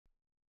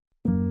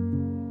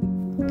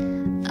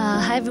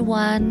Hi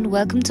everyone,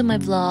 welcome to my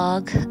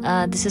vlog.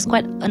 This is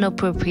quite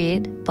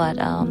inappropriate, but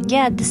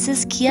yeah, this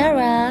is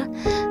Kiara,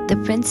 the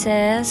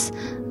princess.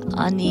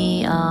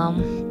 Ani,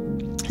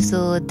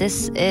 so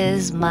this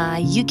is my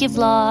UK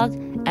vlog,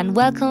 and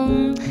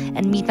welcome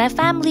and meet my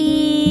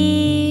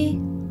family.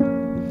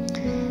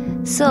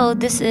 So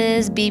this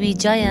is baby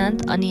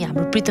Giant. Ani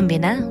हाम्रो प्रितम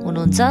भेना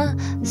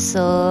हुनुहुन्छ.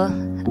 So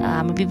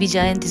हाम्रो baby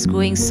Giant is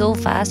growing so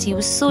fast. He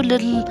was so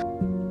little.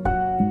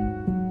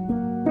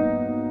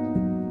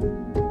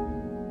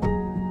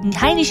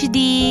 Hi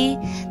Nishudi,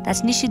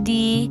 that's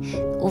Nishudi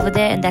over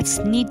there, and that's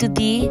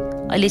Nitudi.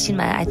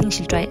 I think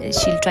she'll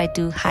try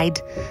to hide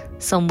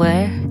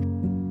somewhere.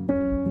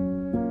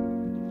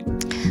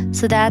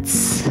 So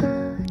that's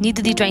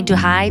Nitudi trying to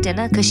hide,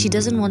 because she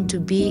doesn't want to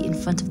be in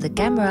front of the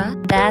camera.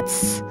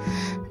 That's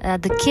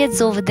the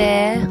kids over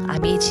there.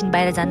 हामी एकछिन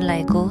बाहिर जान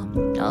लागेको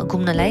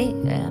घुम्नलाई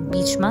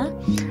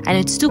बीचमा. I know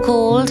it's too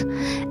cold.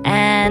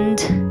 And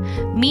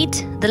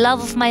meet the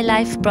love of my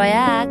life,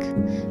 Prayag.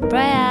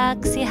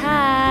 Prayag, say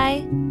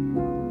hi.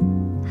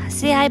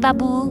 Say hi,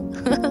 Babu.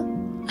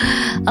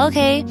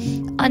 Okay.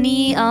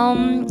 Ani,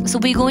 so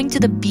we're going to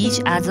the beach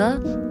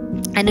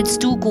and it's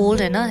too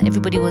cold,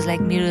 everybody was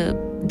like, Mira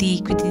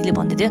di Kriti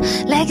bande थियो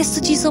like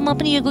यस्तो चिसोमा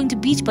पनि you're going to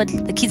beach, but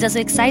the kids are so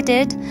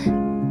excited.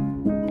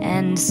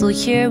 And so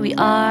here we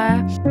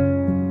are.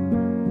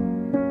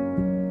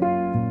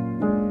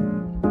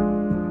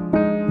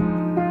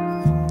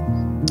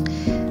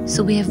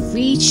 So we have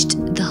reached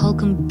the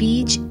Holkhom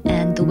Beach,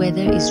 and the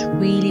weather is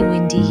really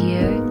windy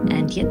here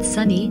and yet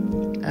sunny.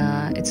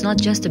 It's not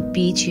just a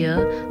beach here,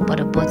 but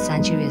a bird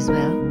sanctuary as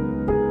well.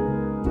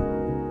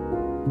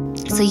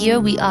 So here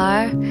we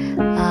are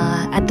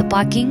at the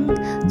parking.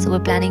 So we're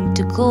planning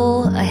to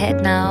go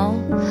ahead now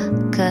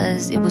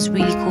because it was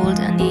really cold,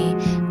 and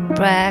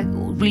Bragg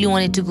really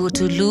wanted to go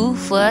to Loo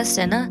first,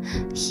 and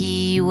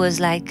he was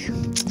like,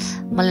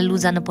 मलाई लु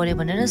जानु पर्यो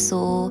भनेर.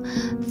 So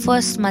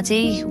first मा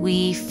चाहिँ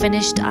we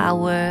finished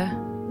our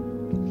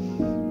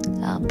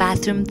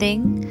bathroom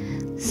thing.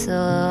 So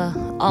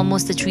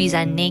almost the trees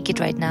are naked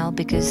right now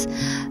because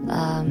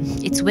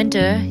it's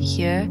winter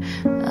here.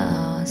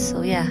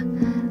 So yeah,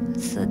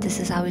 so this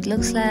is how it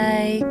looks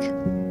like.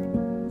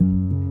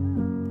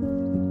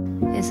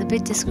 There's a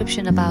bit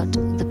description about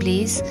the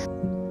place.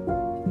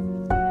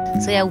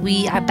 So yeah,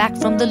 we are back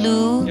from the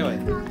loo.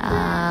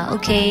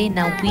 Okay,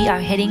 now we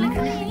are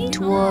heading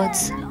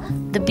towards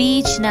the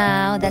beach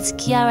now. That's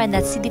Kiara and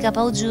that's Siddhika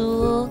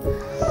Pauju.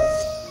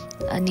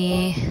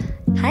 Ani,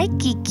 hi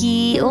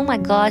Kiki. Oh my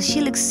god,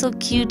 she looks so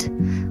cute.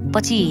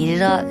 But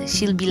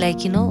she'll be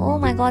like, oh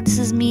my god, this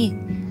is me.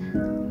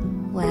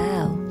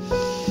 Wow.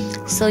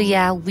 So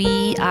yeah,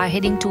 we are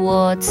heading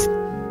towards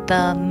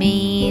the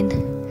main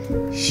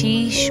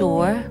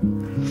seashore.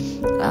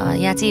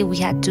 Yeah, we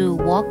had to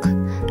walk.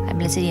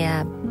 Let's say,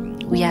 yeah,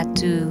 we had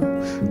to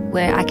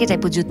wear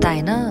archetype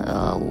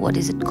juta, what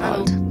is it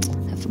called?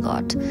 I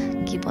forgot.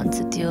 Keep on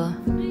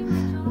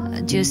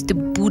just the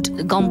boot,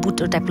 gum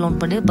boot or type long,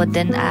 but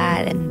then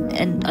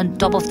and on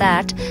top of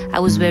that, I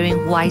was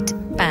wearing white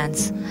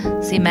pants.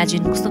 So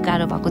imagine to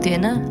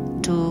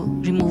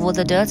remove all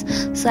the dirt.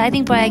 So I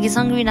think Prayag is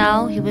hungry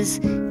now. He was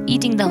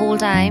eating the whole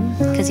time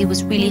because he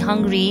was really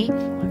hungry.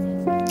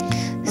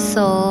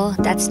 So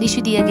that's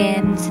Nishudi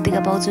again,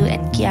 Siddhika Pauju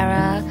and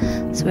Kiara.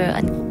 So we're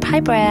on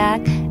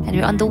Prayag and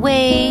we're on the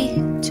way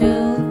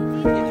towards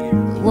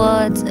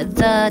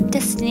the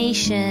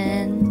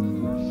destination.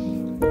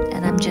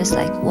 And I'm just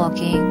like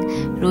walking.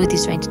 Rohit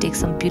is trying to take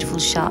some beautiful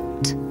shot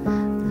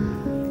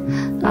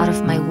out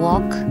of my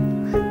walk.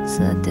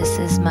 So this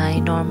is my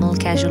normal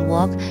casual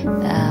walk,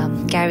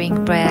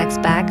 carrying Prayag's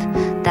bag.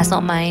 That's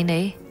not mine,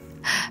 eh?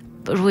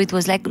 But Rohit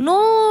was like,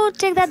 no,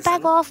 take that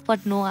bag off.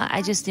 But no,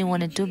 I just didn't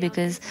want to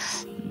because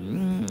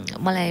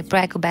मलाई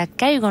Prayagको bag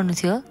carry गर्नु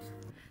थियो.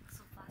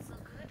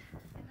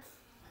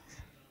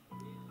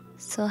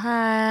 So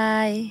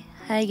hi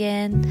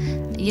again.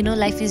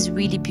 Life is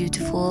really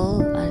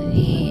beautiful.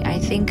 I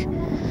think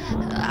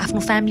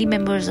आफ्नो family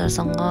members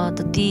सँग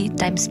the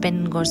time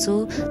spend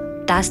गर्छु.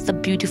 That's the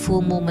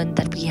beautiful moment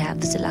that we have.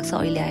 This लाग्छ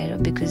अहिले आएर,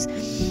 because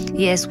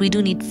yes, we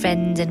do need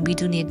friends and we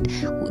do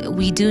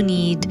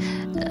need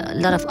a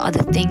lot of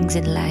other things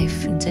in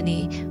life,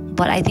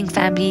 but I think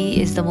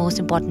family is the most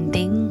important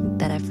thing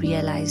that I've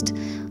realized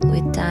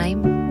with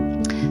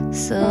time.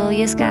 So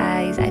yes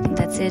guys, I think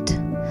that's it.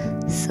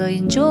 So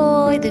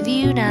enjoy the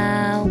view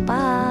now.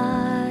 Bye.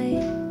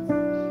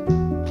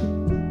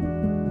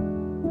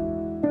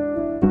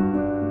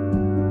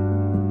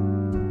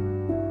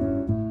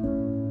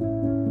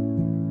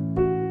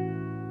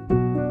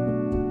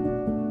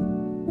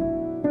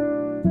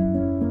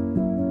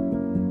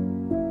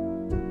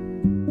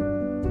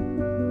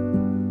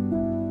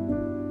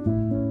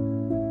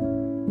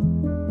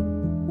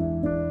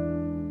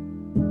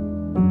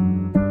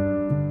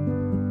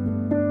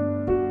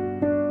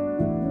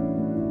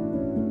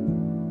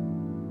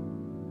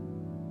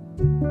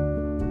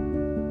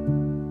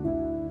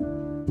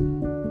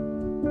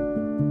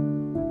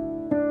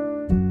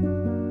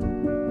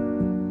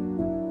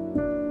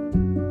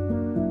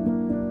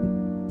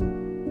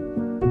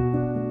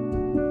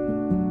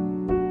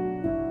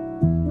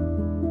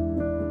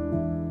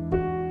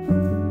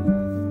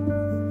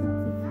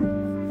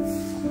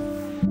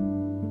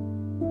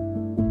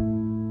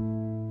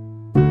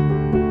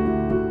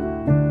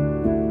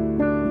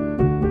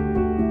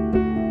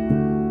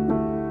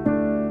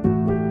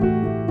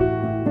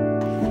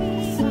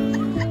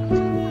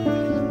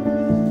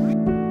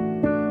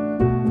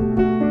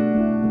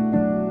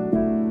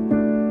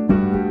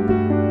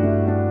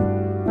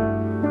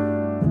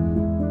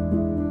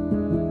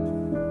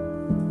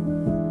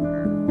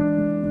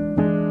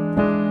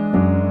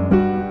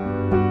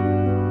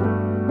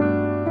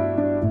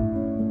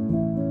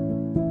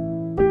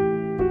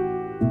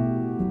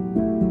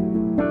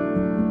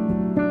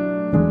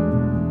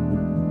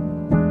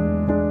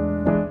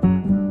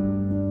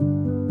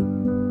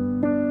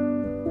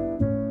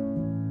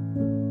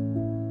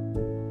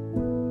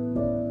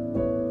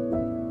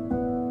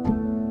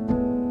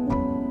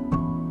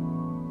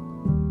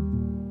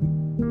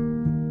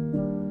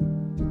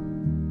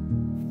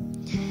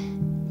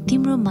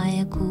 तिम्रो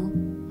मायाको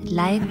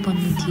लायक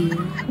बन्नु थियो,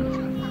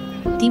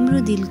 तिम्रो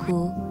दिलको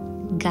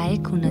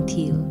गायक हुन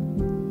थियो।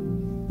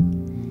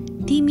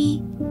 तिमी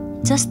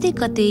जस्तै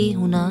कतै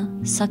हुन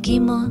सके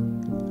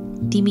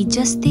म, तिमी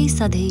जस्तै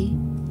सधैँ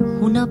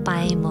हुन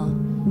पाए म।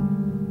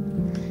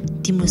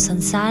 तिम्रो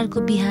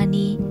संसारको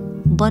बिहानी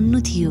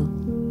बन्नु थियो,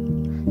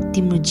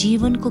 तिम्रो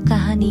जीवनको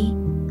कहानी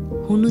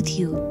हुनु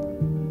थियो।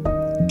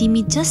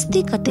 तिमी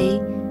जस्तै कतै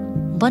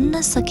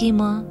बन्न सके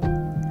म,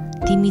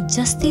 तिमी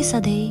जस्तै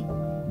सधैँ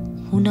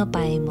हुन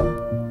पाए म।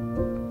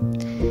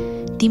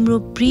 तिम्रो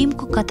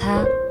प्रेमको कथा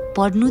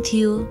पढ्नु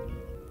थियो,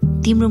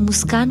 तिम्रो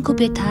मुस्कानको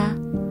व्यथा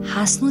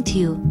हाँस्नु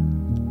थियो।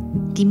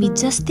 तिमी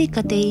जस्तै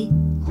कतै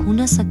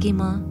हुन सके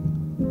म,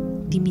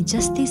 तिमी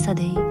जस्तै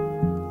सधैँ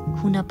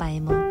हुन पाए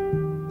म।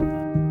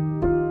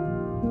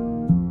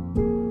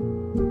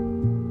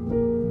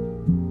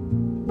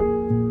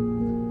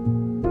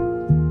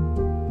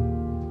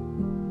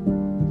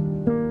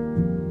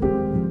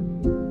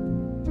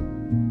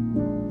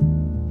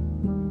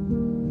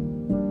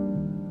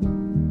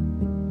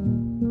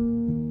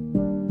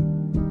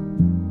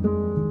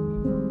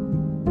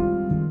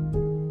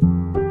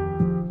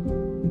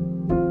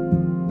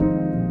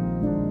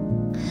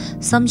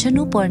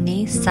 सम्झनु पर्ने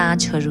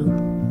साँझहरू,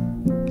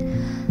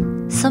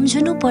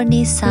 सम्झनु पर्ने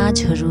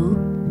साँझहरू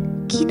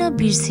किन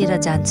बिर्सेर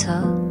जान्छ?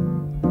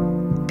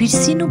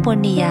 बिर्सिनु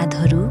पर्ने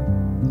यादहरू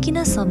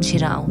किन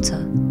सम्झेर आउँछ?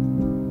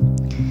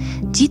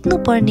 जित्नु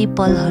पर्ने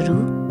पलहरू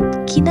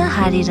किन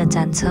हारेर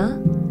जान्छ?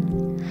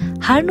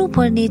 हार्नु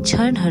पर्ने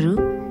क्षणहरू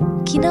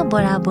किन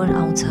बराबर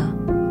आउँछ?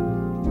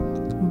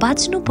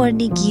 बाँच्नु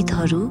पर्ने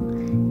गीतहरू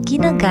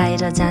किन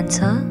गाएर जान्छ?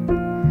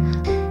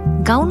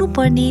 गाउनु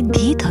पर्ने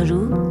गीतहरू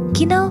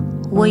किन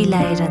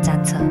ओइलाएर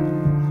जान्छ?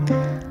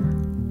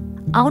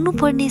 आउनु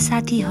पर्ने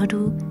साथीहरू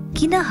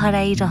किन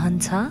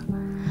हराइरहन्छ?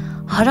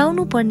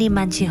 हराउनु पर्ने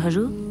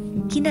मान्छेहरू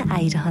किन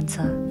आइरहन्छ?